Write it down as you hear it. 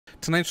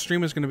Tonight's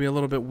stream is going to be a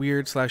little bit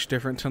weird /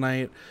 different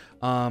tonight.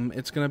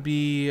 It's going to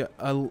be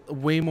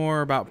way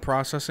more about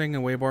processing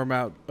and way more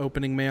about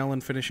opening mail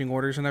and finishing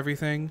orders and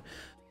everything.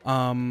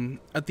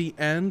 At the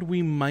end,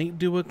 we might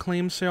do a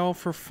claim sale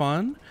for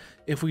fun.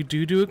 If we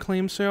do a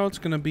claim sale, it's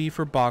going to be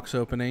for box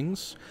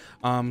openings.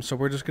 So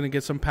we're just going to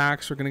get some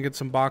packs, we're going to get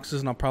some boxes,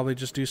 and I'll probably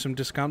just do some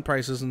discount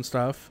prices and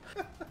stuff.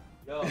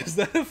 Yo, is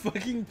that a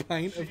fucking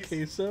pint of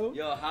queso?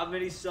 Yo, how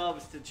many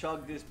subs to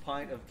chug this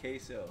pint of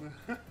queso?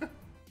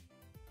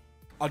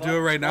 I'll do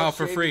it right now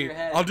for free.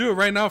 I'll do it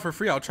right now for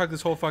free. I'll chug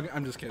this whole fucking...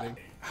 I'm just kidding.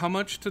 How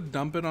much to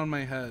dump it on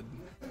my head?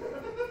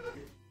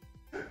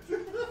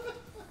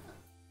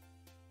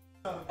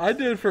 I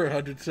did it for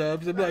 100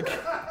 subs. I'm like,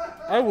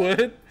 I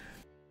would.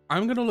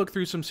 I'm going to look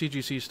through some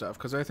CGC stuff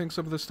because I think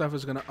some of this stuff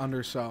is going to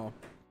undersell.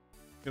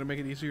 Going to make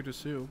it easier to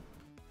sue.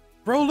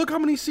 Bro, look how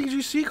many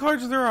CGC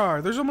cards there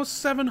are. There's almost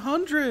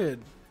 700.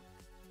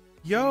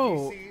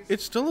 Yo, CGCs,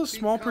 it's still a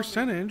small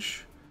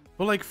percentage.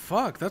 But like,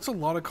 fuck, that's a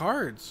lot of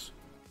cards.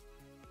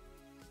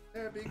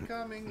 They're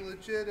becoming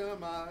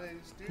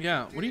legitimized.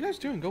 Yeah, what are you guys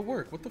doing? Go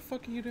work. What the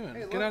fuck are you doing?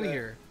 Hey, get out of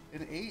here.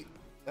 An 8.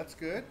 That's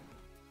good.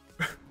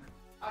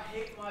 I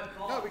hate my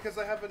car. No, because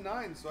I have a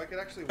 9, so I could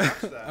actually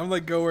watch that. I'm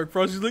like, go work.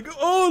 Frosty's like,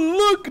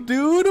 oh, look,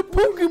 dude, a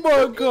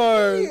Pokemon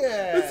card.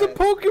 Yeah. It's a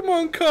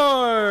Pokemon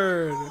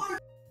card.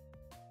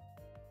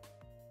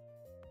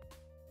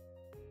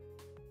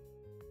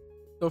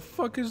 The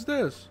fuck is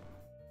this?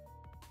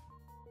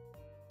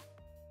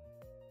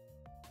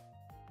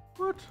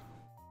 What?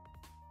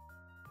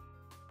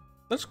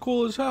 That's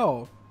cool as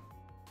hell.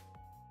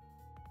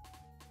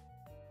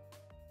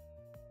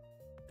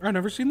 I've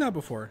never seen that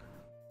before.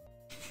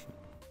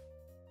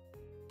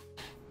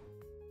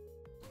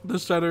 The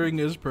stuttering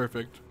is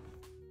perfect.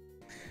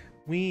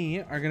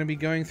 We are going to be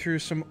going through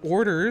some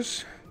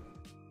orders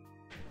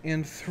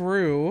and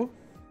through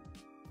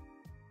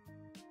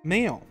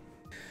mail.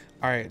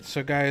 Alright,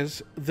 so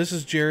guys, this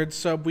is Jared's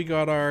sub. We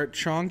got our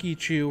Chonky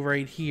Chew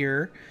right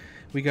here.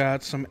 We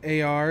got some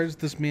ARs.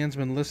 This man's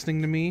been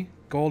listening to me.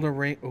 Golden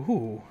Rain.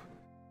 Ooh.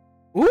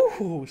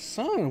 Ooh,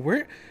 son,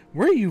 where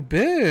you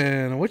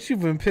been? What you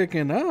been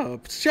picking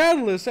up?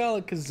 Shadowless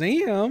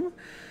Alakazam.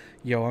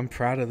 Yo, I'm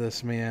proud of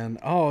this, man.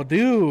 Oh,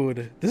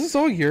 dude. This is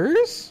all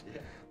yours?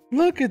 Yeah.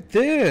 Look at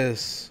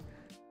this.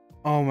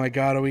 Oh my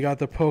god, we got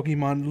the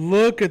Pokemon.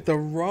 Look at the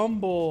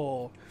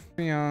Rumble.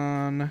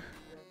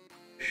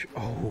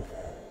 Oh.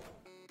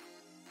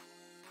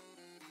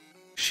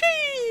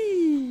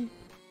 Shee.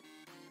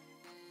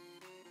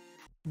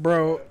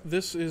 Bro,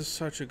 this is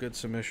such a good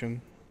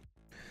submission.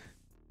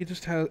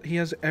 He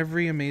has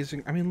every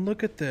amazing... I mean,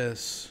 look at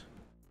this.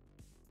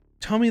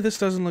 Tell me this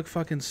doesn't look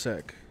fucking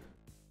sick.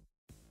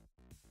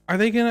 Are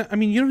they gonna... I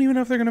mean, you don't even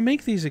know if they're gonna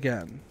make these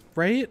again,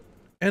 right?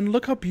 And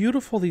look how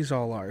beautiful these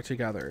all are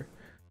together.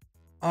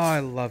 Oh, I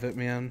love it,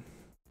 man.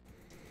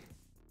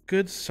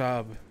 Good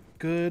sub.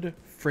 Good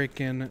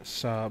freaking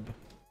sub.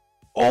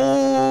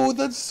 Oh,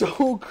 that's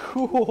so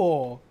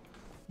cool.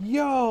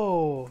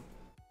 Yo.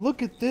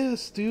 Look at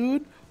this,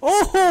 dude.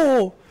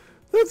 Oh,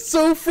 that's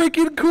so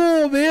freaking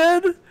cool,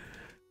 man.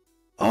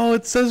 Oh,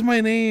 it says my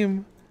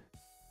name.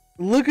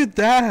 Look at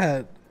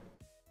that.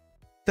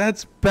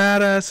 That's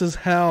badass as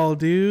hell,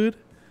 dude.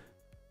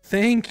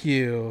 Thank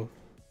you.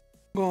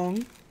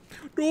 Gong.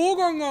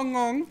 Gong, gong,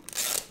 gong.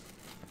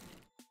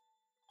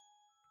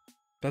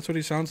 That's what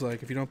he sounds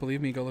like. If you don't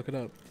believe me, go look it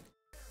up.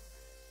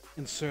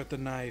 Insert the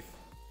knife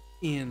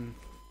in.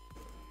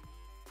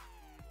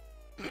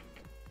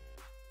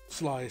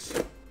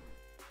 Slice.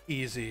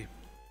 Easy.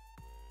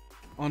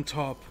 On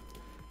top.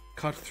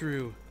 Cut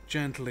through.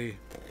 Gently.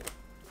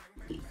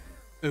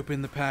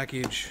 Open the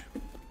package.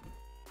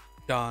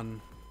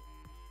 Done.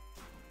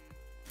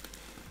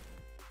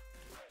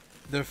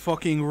 They're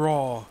fucking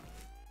raw,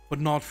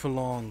 but not for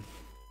long.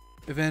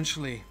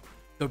 Eventually,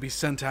 they'll be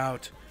sent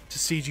out to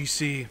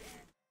CGC.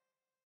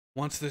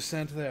 Once they're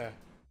sent there,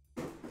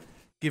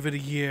 give it a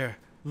year,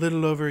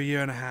 little over a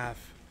year and a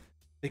half.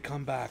 They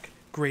come back,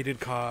 graded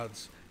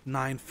cards,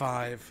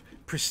 9.5,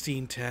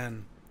 pristine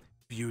 10,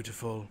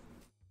 beautiful.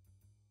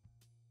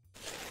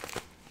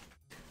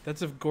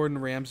 That's if Gordon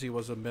Ramsay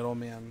was a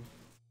middleman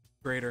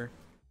grader.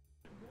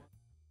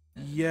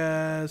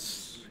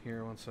 Yes.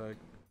 Here, one sec.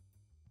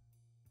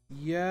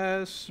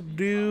 Yes,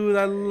 dude,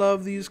 I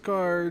love these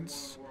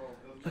cards.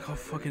 Look how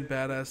fucking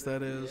badass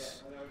that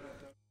is.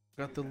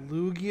 Got the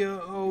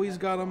Lugia. Oh, he's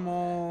got them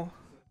all.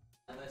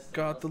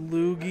 Got the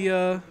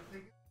Lugia.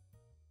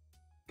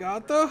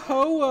 Got the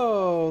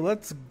Ho-Oh.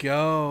 Let's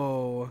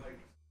go.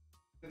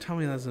 Tell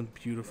me that isn't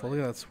beautiful. Look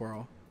at that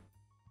swirl.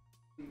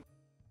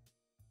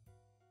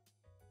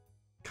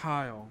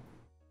 Kyle.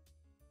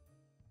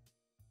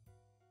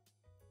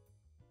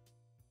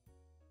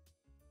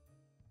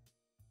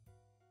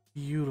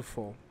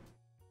 Beautiful.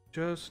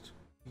 Just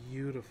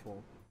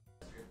beautiful.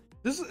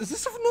 Is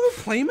this another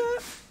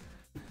playmat?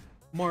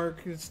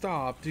 Mark,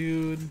 stop,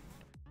 dude.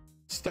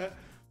 Stop.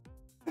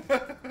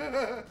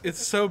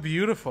 It's so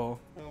beautiful.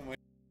 Oh my.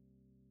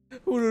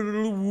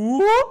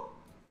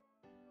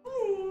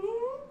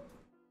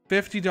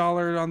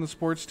 $50 on the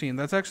sports team.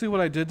 That's actually what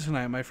I did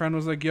tonight. My friend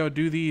was like, yo,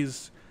 do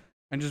these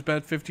and just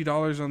bet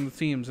 $50 on the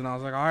teams. And I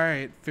was like, all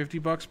right,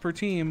 $50 per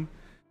team.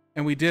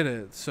 And we did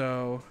it.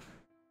 So,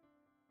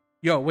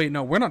 yo, wait,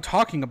 no, we're not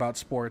talking about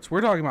sports.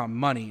 We're talking about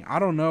money. I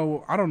don't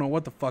know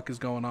what the fuck is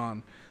going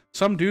on.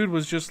 Some dude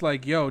was just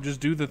like, yo, just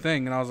do the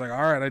thing. And I was like,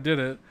 all right, I did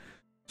it.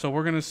 So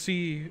we're going to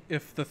see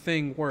if the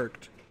thing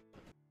worked.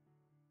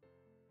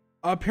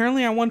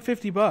 Apparently I won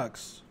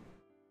 $50.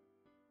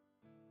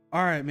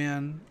 All right,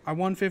 man. I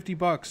won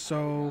 $50,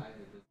 so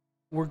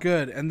we're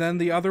good. And then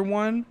the other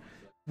one,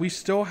 we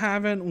still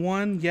haven't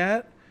won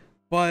yet,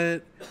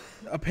 but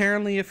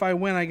apparently if I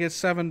win, I get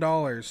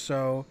 $7.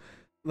 So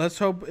let's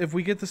hope if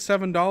we get the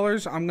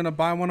 $7, I'm going to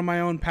buy one of my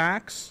own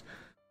packs,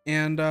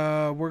 and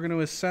we're going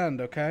to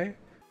ascend, okay?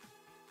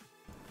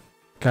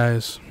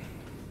 Guys,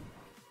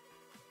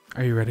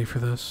 are you ready for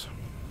this?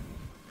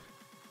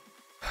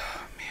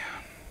 Oh,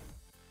 man.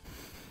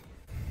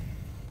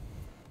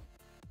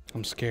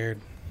 I'm scared.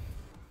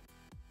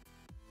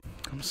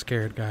 I'm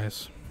scared,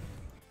 guys.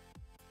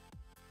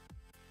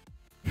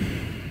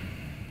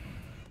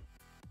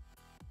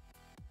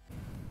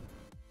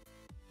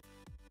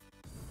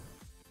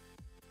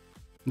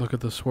 Look at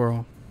the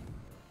swirl.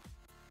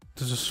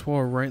 There's a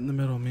swirl right in the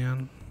middle,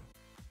 man.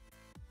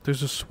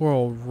 There's a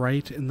swirl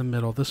right in the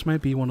middle. This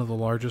might be one of the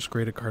largest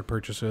graded card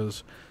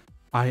purchases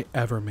I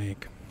ever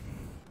make.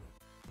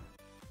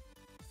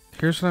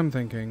 Here's what I'm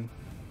thinking.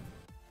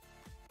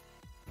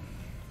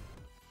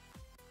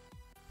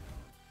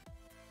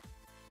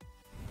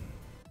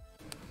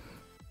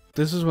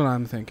 This is what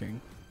I'm thinking.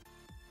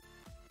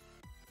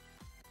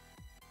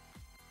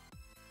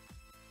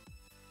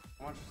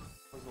 How much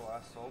was the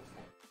last sold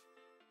for?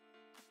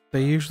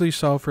 They usually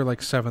sell for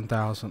like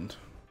 7,000.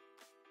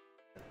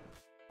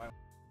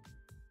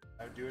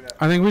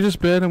 I think we just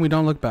bid and we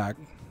don't look back.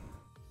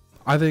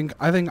 I think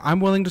I'm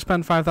willing to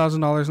spend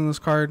 $5,000 on this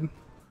card.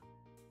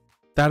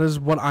 That is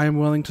what I'm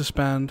willing to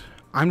spend.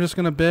 I'm just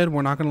gonna bid.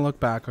 We're not gonna look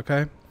back.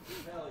 Okay.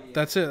 Hell yeah.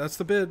 That's it. That's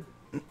the bid.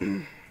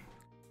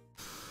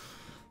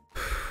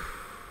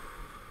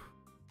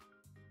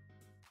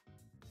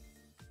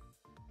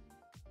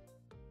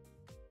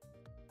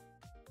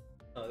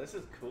 Oh, this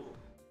is cool.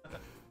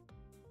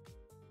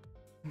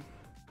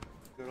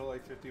 Go to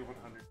like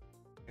 5,100.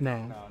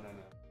 No. No.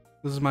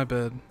 This is my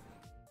bid.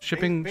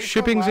 Shipping's Based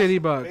on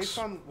 $80. Based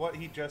on what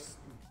he just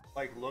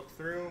like looked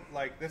through,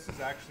 like this is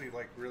actually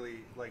like really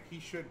like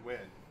he should win.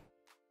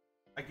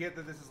 I get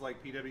that this is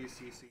like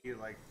PWCC,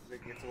 like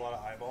it gets a lot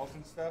of eyeballs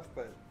and stuff,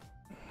 but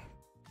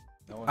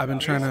I've been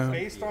trying to.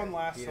 Based on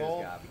last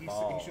sold, he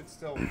should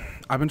still win.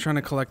 I've been trying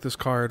to collect this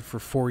card for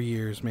 4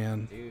 years,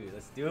 man. Dude,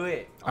 let's do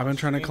it. I've been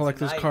trying to collect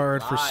this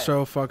card for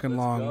so fucking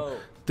long. Go.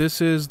 This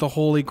is the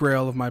holy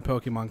grail of my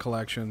Pokemon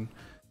collection.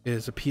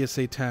 Is a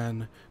PSA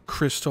 10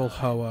 Crystal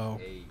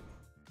Ho-Oh.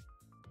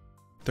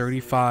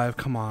 35,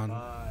 come on.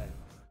 5,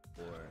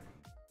 4,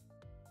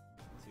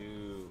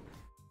 2,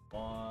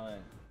 1.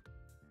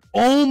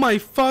 Oh my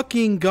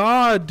fucking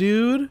god,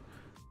 dude.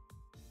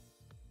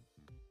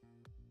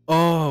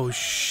 Oh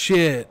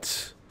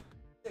shit.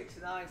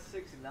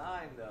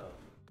 6969 though.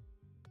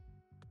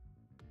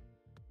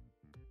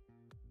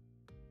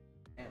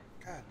 Damn.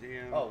 God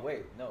damn. Oh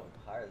wait, no,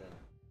 higher than.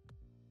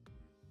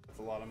 That's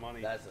a lot of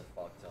money. That's a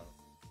fuck ton.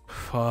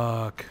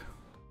 Fuck.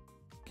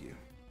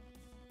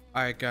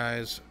 Alright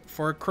guys,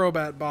 for a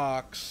Crobat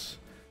box,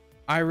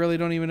 I really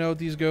don't even know what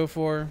these go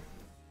for.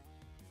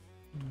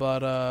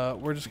 But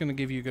we're just gonna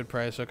give you a good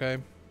price, okay?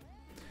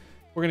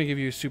 We're gonna give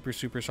you a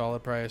super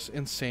solid price.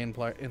 Insane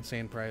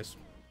price.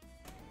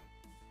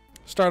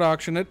 Start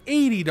auction at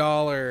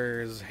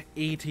 $80.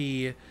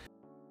 80.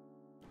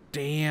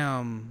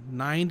 Damn.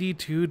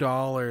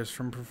 $92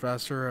 from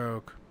Professor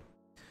Oak.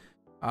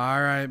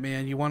 Alright,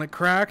 man. You want it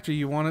cracked or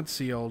you want it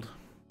sealed?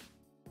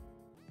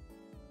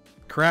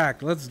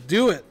 Cracked. Let's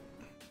do it.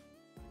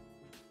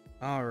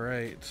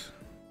 Alright.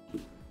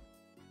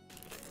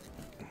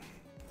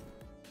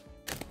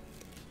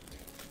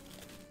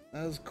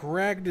 Let's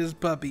crack this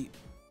puppy.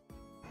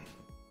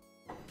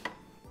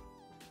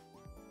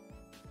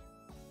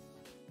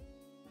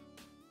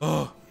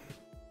 Oh.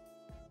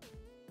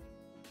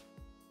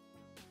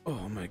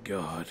 Oh my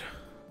god.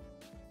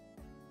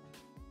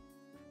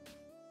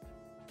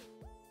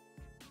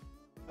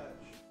 Fuck,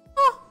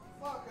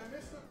 I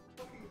missed the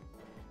fucking.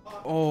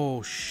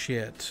 Oh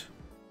shit.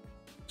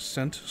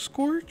 Scent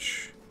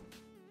Scorch?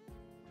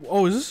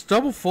 Oh, is this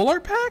double full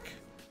art pack?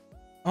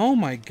 Oh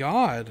my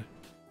god.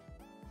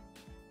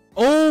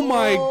 Oh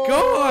my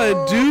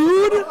god,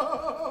 dude!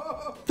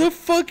 The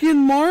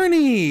fucking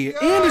Marnie!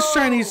 And a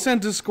shiny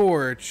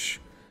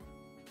Scorch.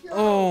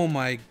 Oh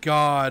my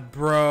god,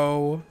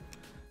 bro.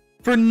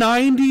 For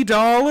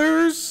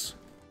 $90?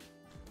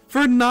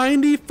 For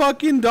 90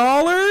 fucking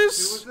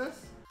dollars? Who was this?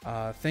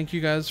 Thank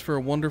you guys for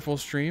a wonderful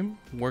stream.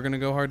 We're gonna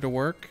go hard to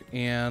work,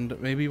 and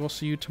maybe we'll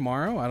see you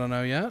tomorrow. I don't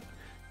know yet.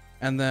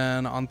 And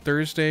then on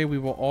Thursday, we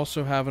will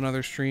also have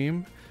another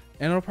stream,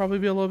 and it'll probably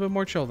be a little bit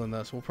more chill than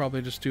this. We'll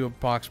probably just do a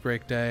box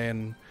break day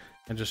and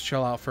just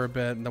chill out for a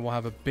bit, and then we'll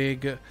have a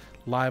big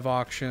live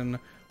auction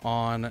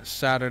on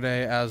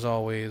Saturday, as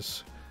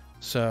always.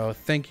 So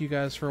thank you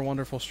guys for a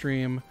wonderful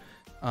stream.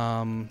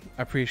 I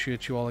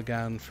appreciate you all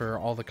again for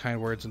all the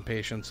kind words and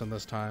patience in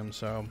this time.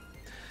 So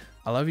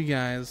I love you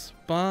guys.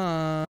 Bye.